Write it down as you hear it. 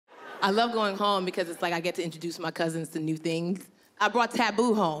I love going home because it's like I get to introduce my cousins to new things. I brought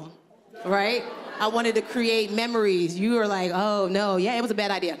Taboo home, right? I wanted to create memories. You were like, oh, no, yeah, it was a bad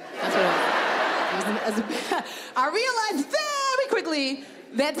idea. That's what it was. I realized very quickly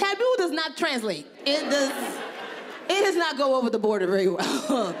that Taboo does not translate. It does not go over the border very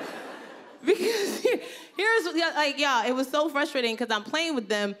well. Because it was so frustrating because I'm playing with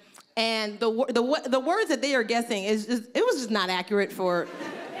them and the words that they are guessing it was just not accurate for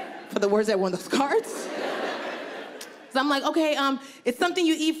the words that were on those cards. So I'm like, okay, it's something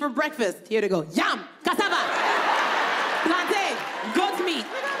you eat for breakfast. Here they go. Yam, cassava, plantain, goat meat.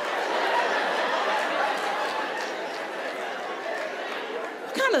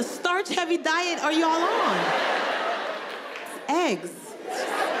 What kind of starch-heavy diet are y'all on? It's eggs.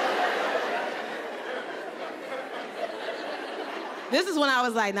 This is when I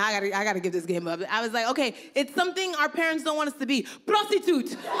was like, nah, I gotta give this game up. I was like, okay, it's something our parents don't want us to be.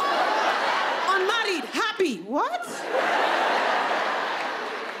 Prostitute. Unmarried, happy. What?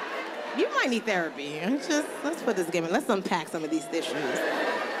 You might need therapy. Let's put this game in. Let's unpack some of these issues.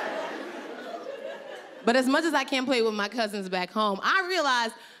 But as much as I can't play with my cousins back home, I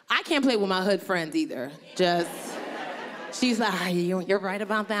realized I can't play with my hood friends either. She's like, you're right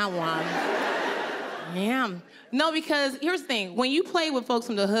about that one. Yeah. No, because here's the thing. When you play with folks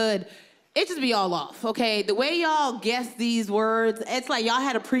from the hood, it just be all off, okay? The way y'all guess these words, it's like y'all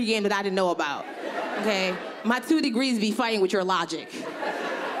had a pregame that I didn't know about, okay? My 2 degrees be fighting with your logic.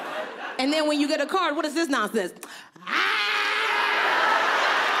 And then when you get a card, what is this nonsense?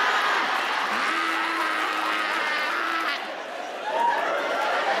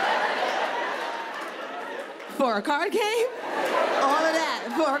 For a card game? All of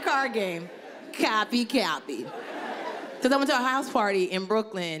that for a card game. Copy. Because I went to a house party in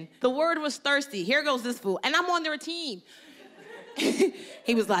Brooklyn. The word was thirsty. Here goes this fool. And I'm on their team.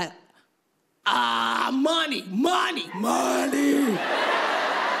 He was like, money.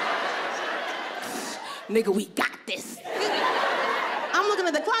 Nigga, we got this. I'm looking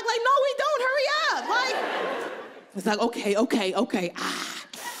at the clock like, no, we don't. Hurry up. Like, it's like, okay. Okay,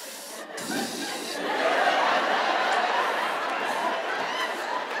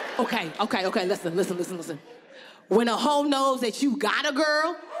 listen. When a hoe knows that you got a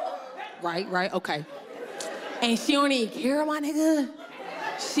girl, right, okay, and she don't even care, my nigga,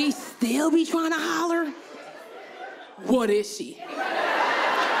 she still be trying to holler, what is she?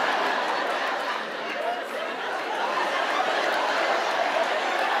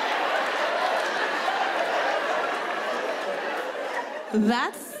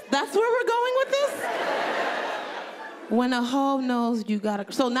 That's where we're going with this? When a hoe knows you got a...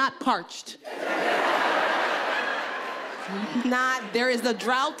 So not parched. Not, there is a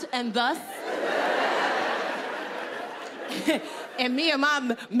drought and thus. And me and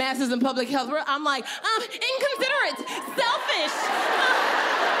my masters in public health, I'm like, inconsiderate, selfish.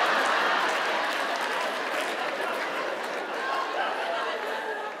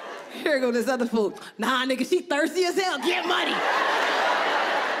 Here go this other fool. Nah, nigga, she thirsty as hell, get money.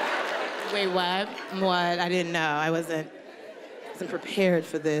 Wait, what? What? I didn't know. I wasn't prepared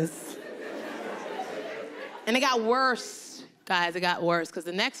for this. And it got worse, guys. It got worse, because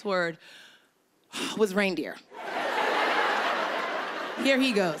the next word was reindeer. Here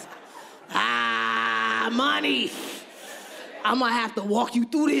he goes. Money. I'm gonna have to walk you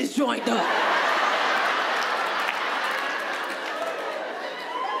through this joint, though.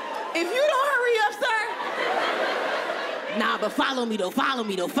 If you don't hurry up, sir. Nah, but follow me. Okay.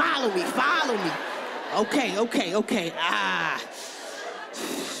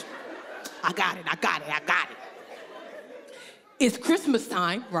 I got it. It's Christmas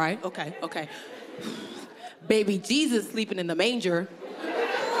time, right? Okay. Baby Jesus sleeping in the manger.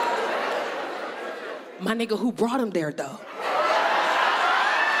 My nigga, who brought him there, though?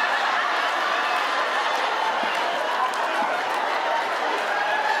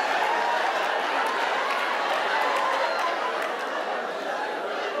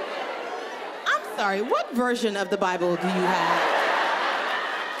 I'm sorry, what version of the Bible do you have?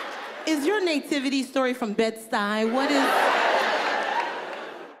 Is your nativity story from Bed-Stuy? What is...